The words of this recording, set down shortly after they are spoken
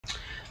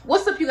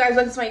What's up, you guys?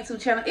 Welcome to my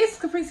YouTube channel. It's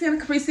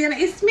Capriciana.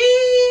 It's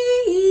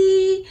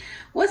me.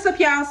 What's up,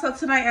 y'all? So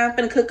tonight I'm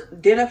gonna cook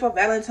dinner for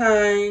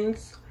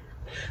Valentine's,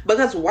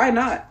 because why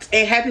not?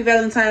 And happy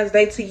Valentine's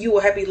Day to you,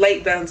 or happy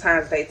late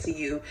Valentine's Day to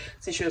you,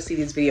 since you'll see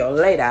this video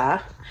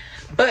later.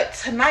 But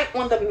tonight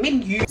on the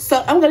menu,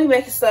 so I'm gonna be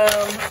making some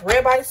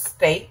ribeye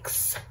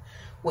steaks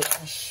with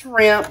some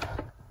shrimp,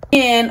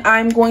 and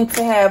I'm going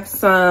to have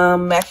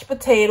some mashed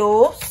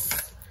potatoes,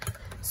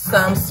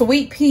 some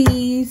sweet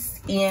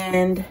peas,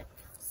 and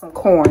some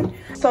corn.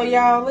 So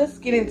y'all, let's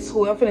get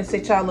into it. I'm finna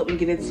set y'all up and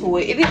get into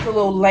it. It is a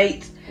little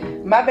late.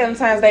 My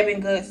Valentine's Day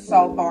been good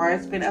so far.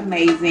 It's been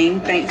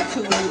amazing, thanks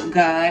to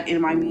God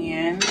and my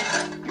man.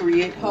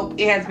 Period. Hope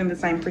it has been the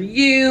same for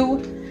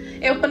you.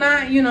 If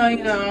not, you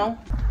know.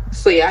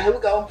 So yeah, here we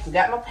go.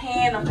 Got my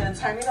pan. I'm gonna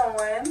turn it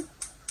on.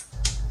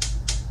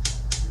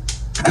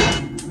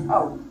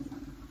 Oh,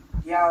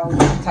 y'all, the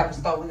type of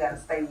stove we gotta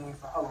stay in.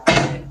 So hold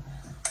on.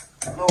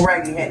 Little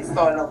raggedy had to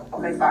start it over.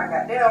 Okay, so I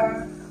got that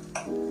on.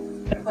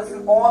 Put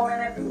some oil in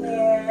it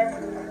again.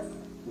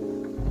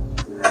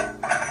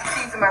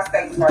 Season my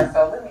steaks first,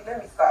 so let me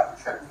stop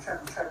tripping.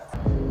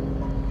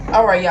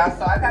 All right, y'all.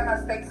 So I got my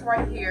steaks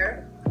right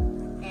here,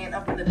 and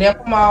I'm gonna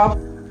dip them off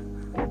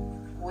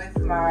with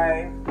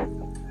my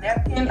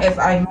napkin as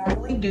I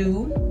normally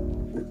do.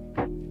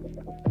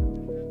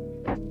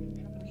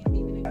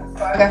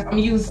 So I'm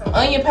using some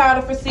onion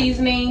powder for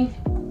seasoning.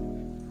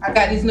 I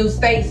got this new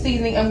steak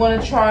seasoning I'm gonna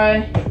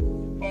try,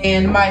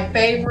 and my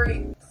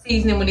favorite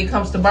seasoning when it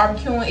comes to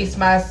barbecuing is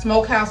my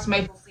smokehouse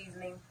maple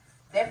seasoning.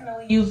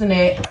 Definitely using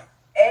that.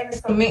 Adding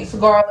some minced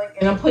garlic,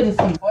 and I'm putting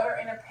some butter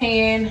in a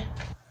pan,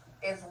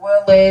 as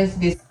well as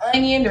this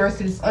onion, the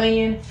rest of this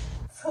onion,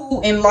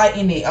 to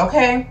enlighten it.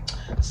 Okay,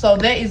 so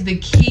that is the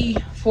key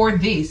for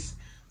this.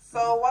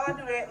 So while I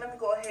do that, let me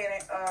go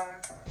ahead and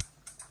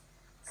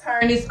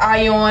turn this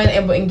eye on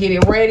and get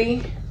it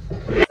ready to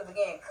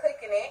begin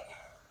cooking it.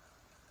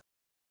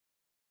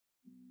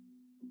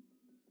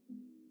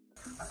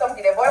 So I'm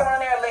gonna get that butter on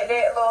there, let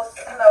that little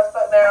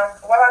stuff down.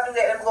 While I do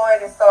that, let me go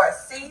ahead and start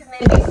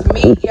seasoning this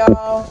meat,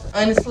 y'all.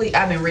 Honestly,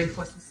 I've been ready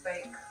for some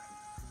steak.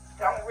 I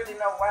don't really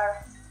know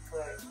why,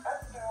 but I just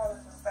been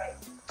wanting some steak.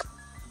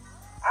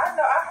 I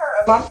know I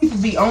heard a lot of people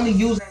be only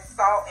using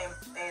salt and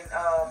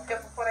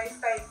pepper for their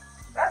steak.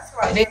 That's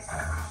like that's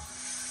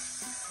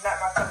not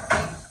my cup of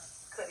tea.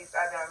 Cut this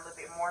out down a little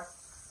bit more.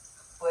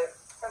 But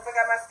since I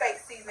got my steak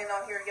seasoning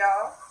on here,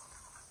 y'all.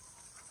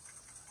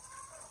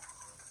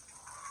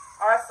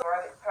 Also,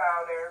 garlic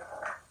powder.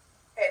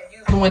 Had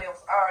used one that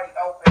was already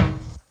open.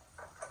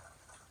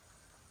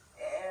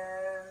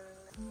 And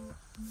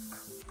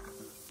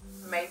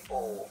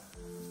maple.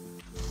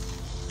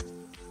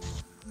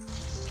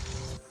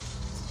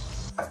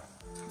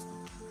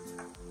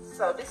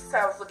 So this is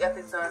how it's look after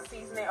it's done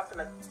seasoning. I'm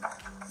gonna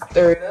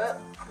stir it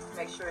up.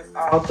 Make sure it's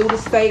all through the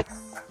steaks.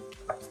 So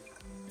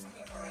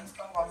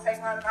I'm gonna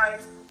take my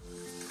knife.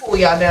 Pull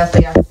y'all down so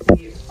y'all can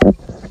see it.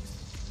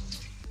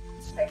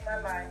 Take my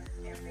knife.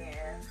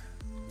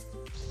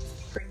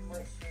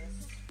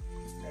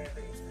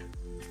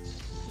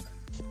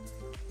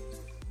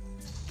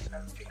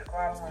 I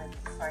want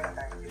the same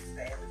thing, just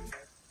stab it.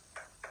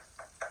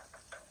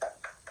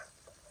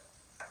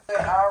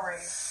 Good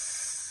already.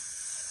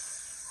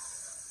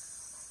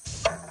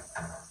 So,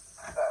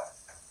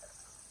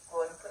 go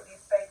ahead and put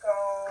this steak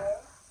on.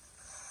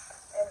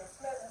 And it's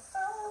smelling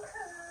so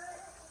good.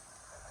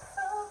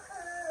 So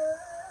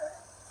good.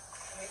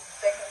 Mix the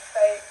second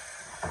steak.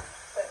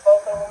 Put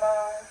both of them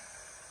on.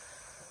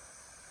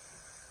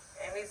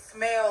 And it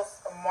smells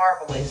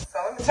marvelous. So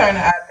let me turn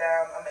the eye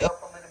down. I'm gonna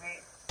up a little bit.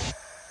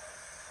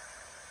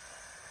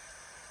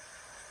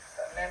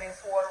 Let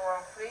this water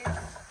on, please.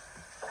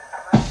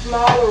 My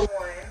smaller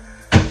one.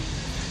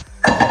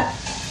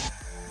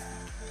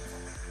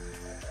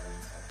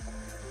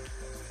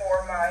 For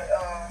my I'm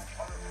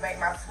gonna make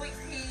my sweet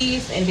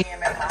peas and then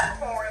make my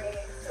corn in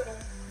it too.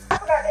 I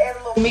forgot to add a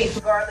little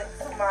minced garlic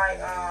to my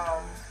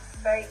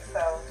steak, so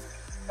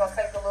I'm gonna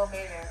take a little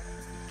bit and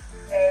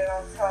add it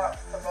on top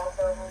for both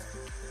of them.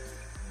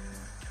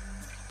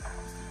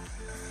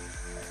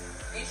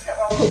 These shrimp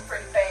will cook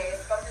pretty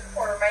fast, so I'm just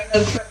pour the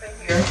remaining shrimp in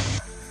here.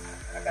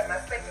 I got my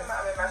steak in my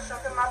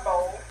shrimp in my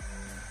bowl,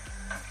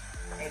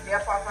 and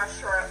dip off my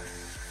shrimp,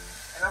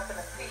 and I'm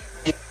gonna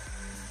season it.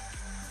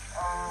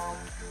 I'm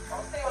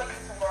still gonna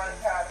use some garlic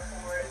powder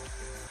for it.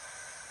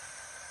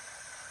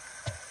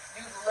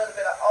 Use a little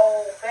bit of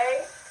Old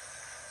Bay.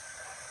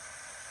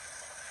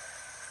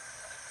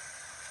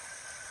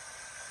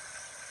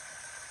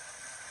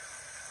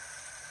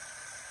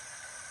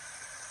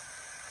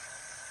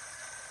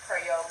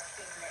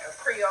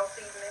 Creole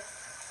seasoning.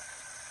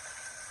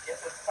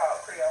 That's what it's called,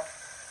 Creole.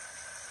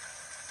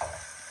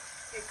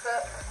 Pick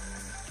up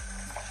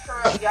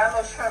shrimp. Y'all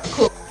know shrimp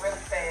cook really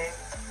fast.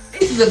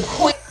 This is a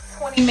quick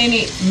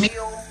 20-minute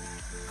meal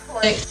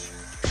clutch.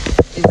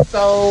 It's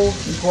so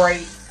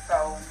great.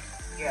 So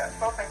yeah,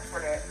 so thanks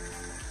for that.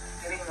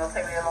 It ain't gonna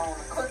take me that long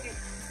to cook it.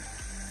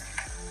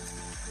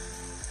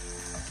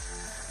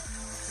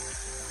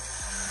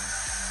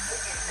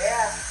 Look at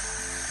that.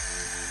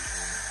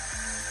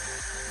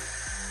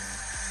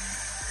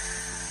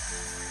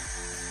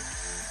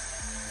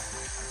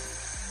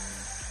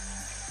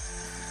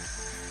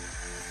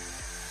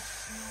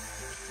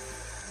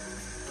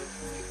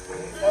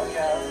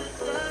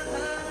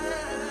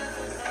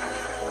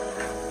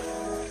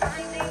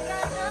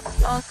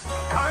 You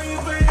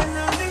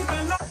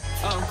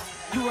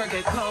work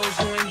at Kohl's,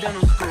 you in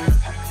dental school.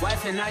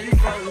 Wife and now you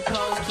folding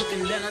clothes,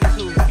 cooking dinner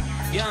too.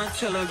 Young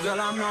chiller, girl,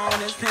 I'm on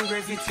this pink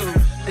Griffey too.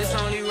 This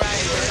only right,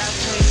 but I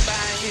swing by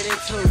and hit it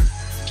too.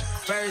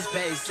 First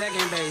base,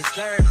 second base,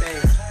 third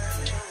base.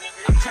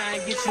 I'm trying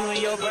to get you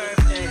in your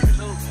birthday.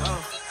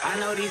 I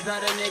know these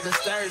other niggas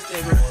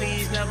thirsty, but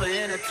please never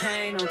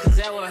entertain them, cause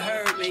that would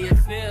hurt me, you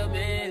feel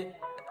me?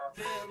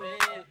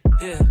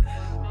 Yeah.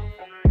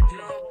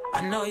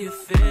 I know you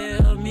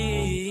feel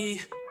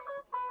me.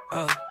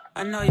 Oh,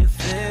 I know you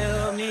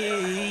feel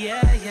me.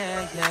 Yeah,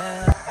 yeah,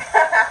 yeah.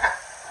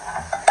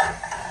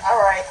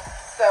 Alright,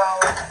 so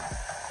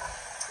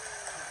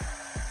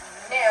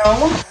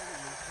now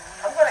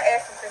I'm gonna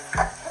add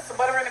put some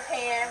butter in the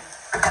pan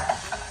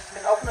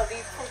and open up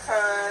these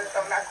croutons.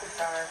 Oh, not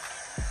croutons,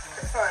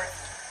 croissants.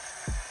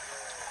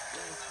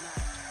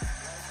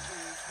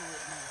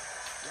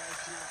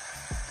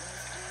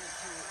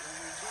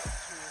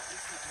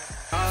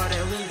 All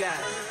that we got.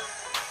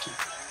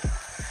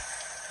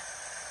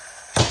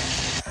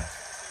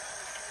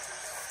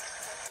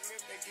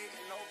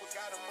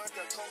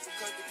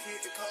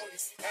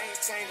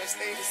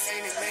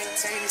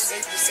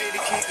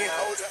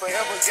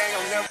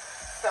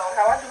 So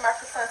how I do my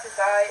croissants is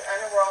I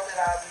unroll it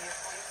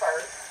obviously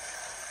first.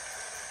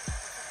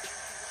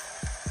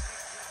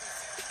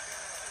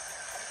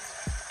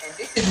 And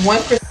this is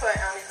one croissant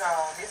on its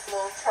own, this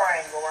little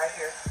triangle right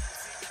here.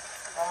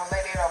 I'm gonna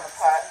lay that on the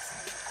pot.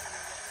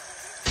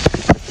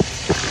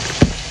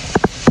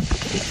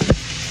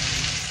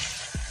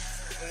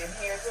 And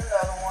here's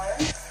another one.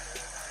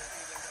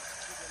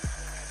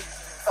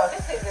 So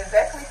this is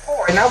exactly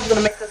 4, and I was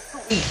gonna make us 2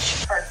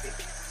 each.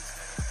 Perfect.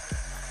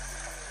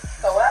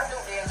 So what I do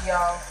is,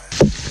 y'all,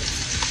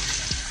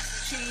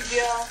 cheese,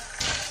 y'all.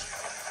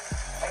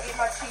 I get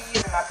my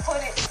cheese and I put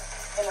it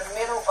in the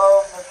middle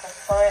of the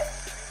croissant.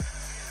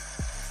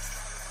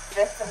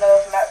 Just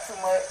enough, not too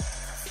much.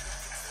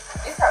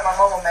 This how my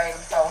mama made them,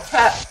 so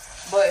hot.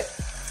 But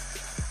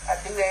I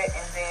do that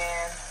and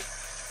then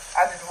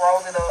I just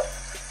roll it up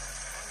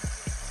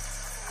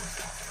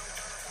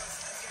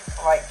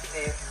like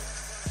this.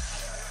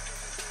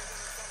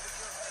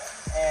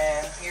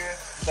 And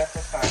here's the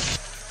croissant.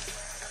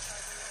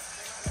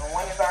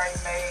 One is already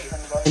made.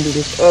 Let me go ahead and do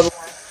this other one.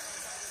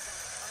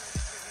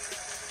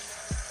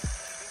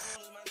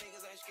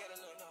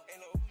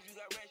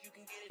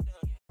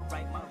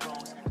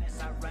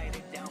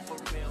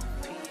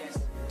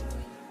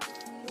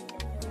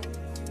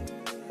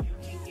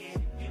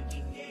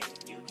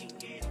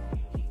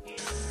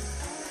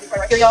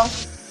 Right here, y'all.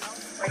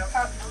 Right on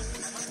top.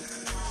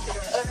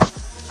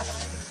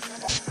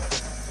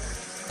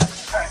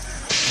 Alright.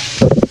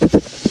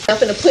 I'm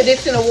gonna put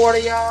this in the water,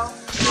 y'all.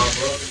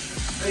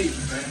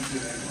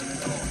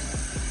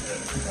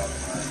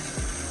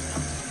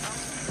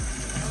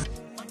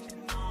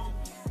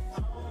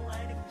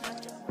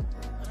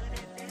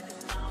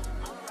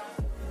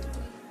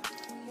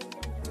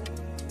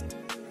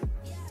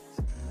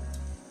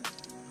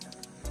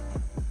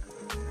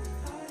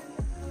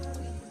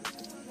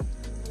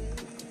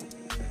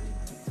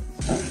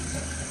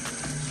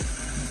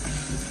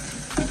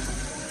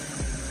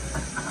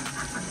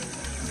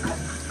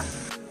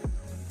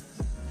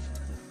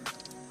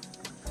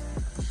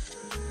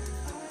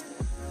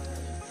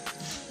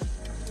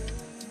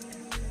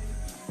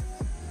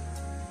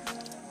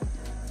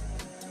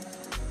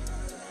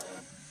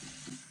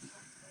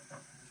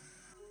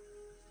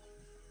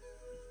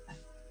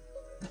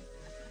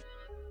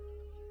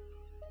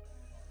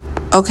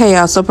 Okay,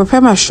 y'all, so prepare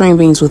my string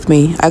beans with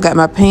me. I got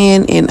my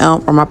pan and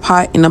or my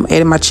pot, and I'm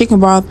adding my chicken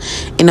broth,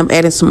 and I'm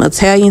adding some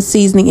Italian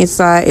seasoning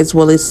inside, as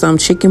well as some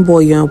chicken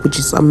bouillon, which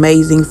is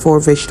amazing for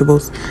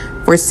vegetables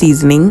for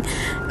seasoning.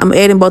 I'm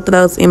adding both of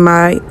those in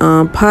my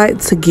pot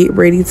to get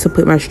ready to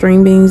put my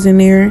string beans in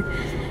there.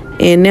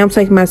 And now I'm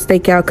taking my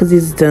steak out because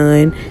it's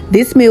done.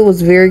 This meal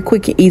was very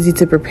quick and easy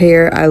to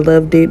prepare. I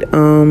loved it,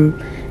 and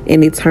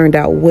it turned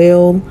out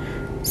well.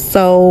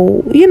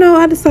 So, you know,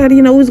 I decided,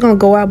 you know, we was going to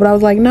go out, but I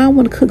was like, no, I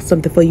want to cook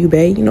something for you,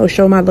 babe. You know,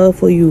 show my love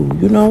for you,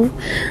 you know.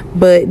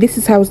 But this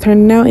is how it's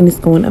turning out, and it's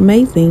going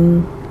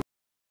amazing.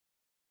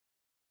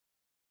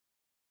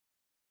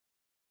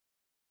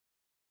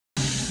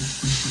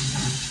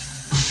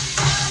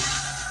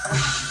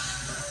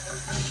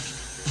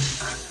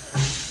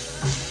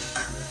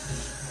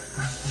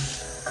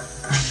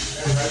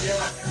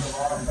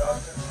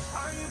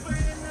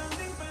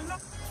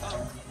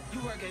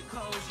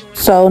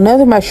 So now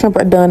that my shrimp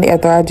are done,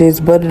 after I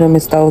just buttered them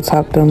and stove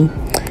topped them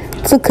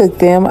to cook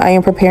them, I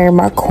am preparing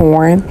my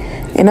corn,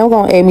 and I'm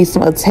gonna add me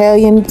some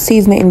Italian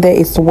seasoning in there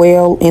as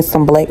well, and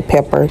some black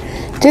pepper,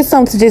 just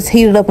something to just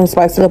heat it up and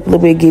spice it up a little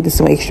bit, give it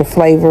some extra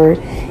flavor.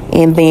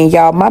 And then,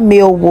 y'all, my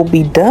meal will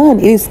be done.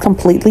 It is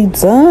completely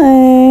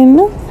done.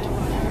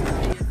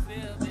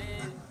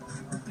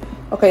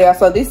 Okay, y'all,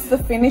 so this is the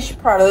finished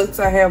product.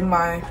 I have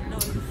my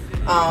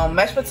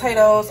mashed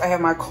potatoes, I have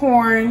my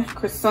corn,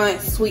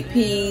 croissants, sweet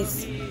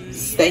peas,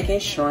 steak,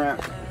 and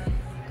shrimp.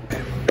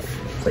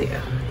 So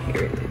yeah,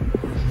 here it is.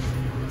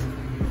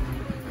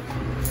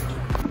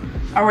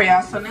 All right,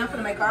 y'all. So now I'm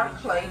gonna make our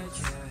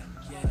plates.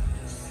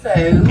 So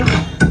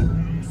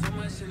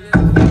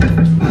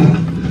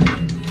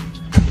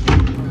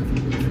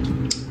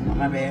oh,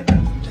 my bad.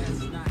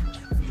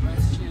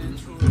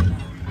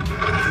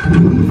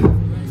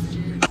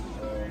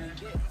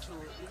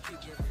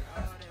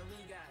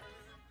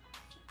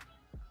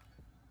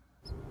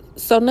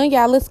 So now,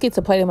 y'all, let's get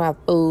to plating my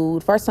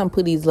food. First, I'm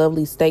put these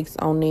lovely steaks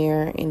on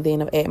there, and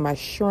then I'll add my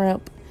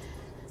shrimp.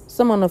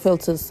 Some on the fell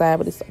to the side,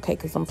 but it's okay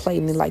because I'm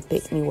plating it like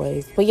that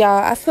anyways. But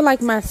y'all, I feel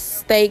like my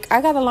steak,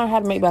 I gotta learn how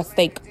to make my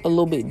steak a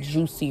little bit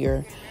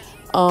juicier.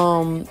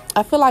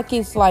 I feel like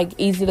it's like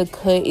easy to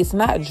cut. It's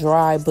not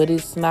dry, but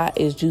it's not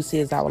as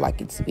juicy as I would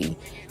like it to be.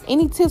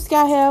 Any tips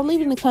y'all have,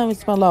 leave it in the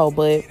comments below.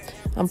 But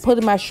I'm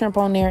putting my shrimp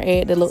on there,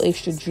 add the little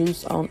extra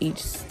juice on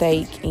each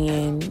steak,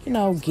 and you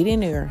know, get in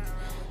there.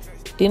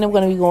 Then I'm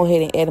going to be going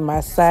ahead and adding my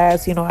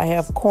sides. You know, I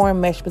have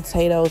corn, mashed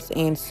potatoes,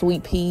 and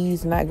sweet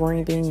peas, not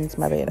green beans.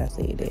 My bad, I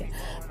said that.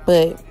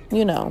 But,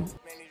 you know.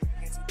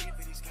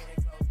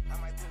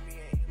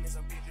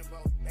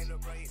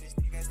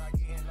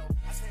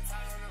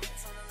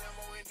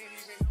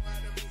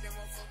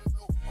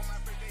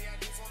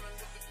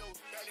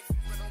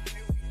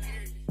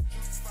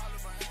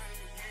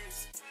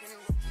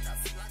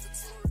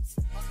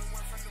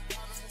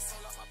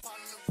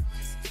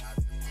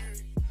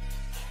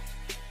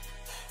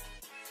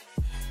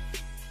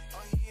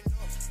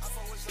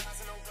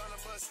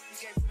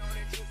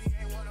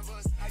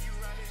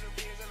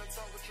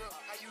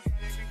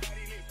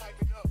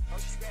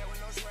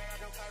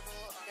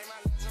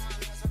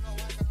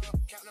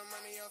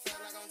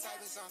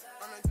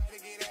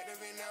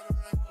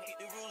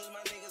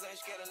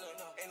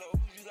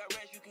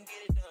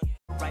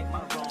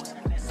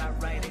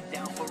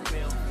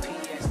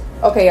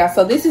 Okay, y'all,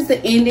 so this is the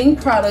ending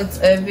product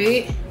of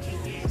it.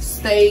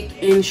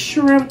 Steak and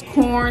shrimp,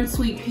 corn,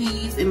 sweet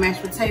peas, and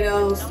mashed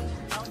potatoes.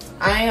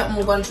 I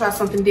am going to try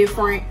something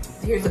different.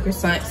 Here's the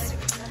croissants.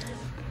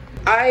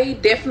 I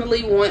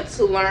definitely want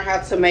to learn how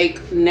to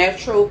make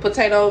natural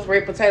potatoes,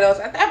 red potatoes.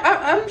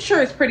 I'm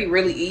sure it's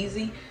really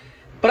easy,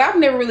 but I've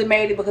never really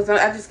made it because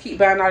I just keep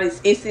buying all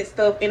this instant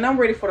stuff, and I'm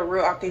ready for the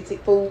real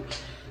authentic food.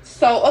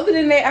 So other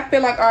than that, I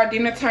feel like our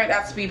dinner turned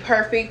out to be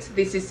perfect.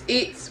 This is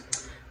it.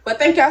 But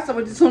thank y'all so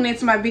much for tuning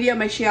into my video.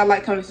 Make sure y'all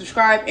like, comment,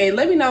 subscribe, and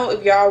let me know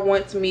if y'all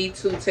want me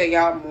to tell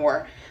y'all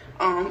more.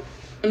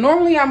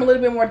 Normally I'm a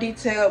little bit more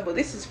detailed, but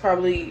this is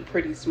probably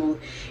pretty smooth.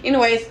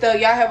 Anyways, so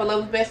y'all have a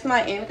lovely best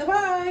night, and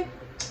goodbye.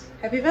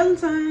 Happy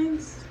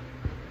Valentine's.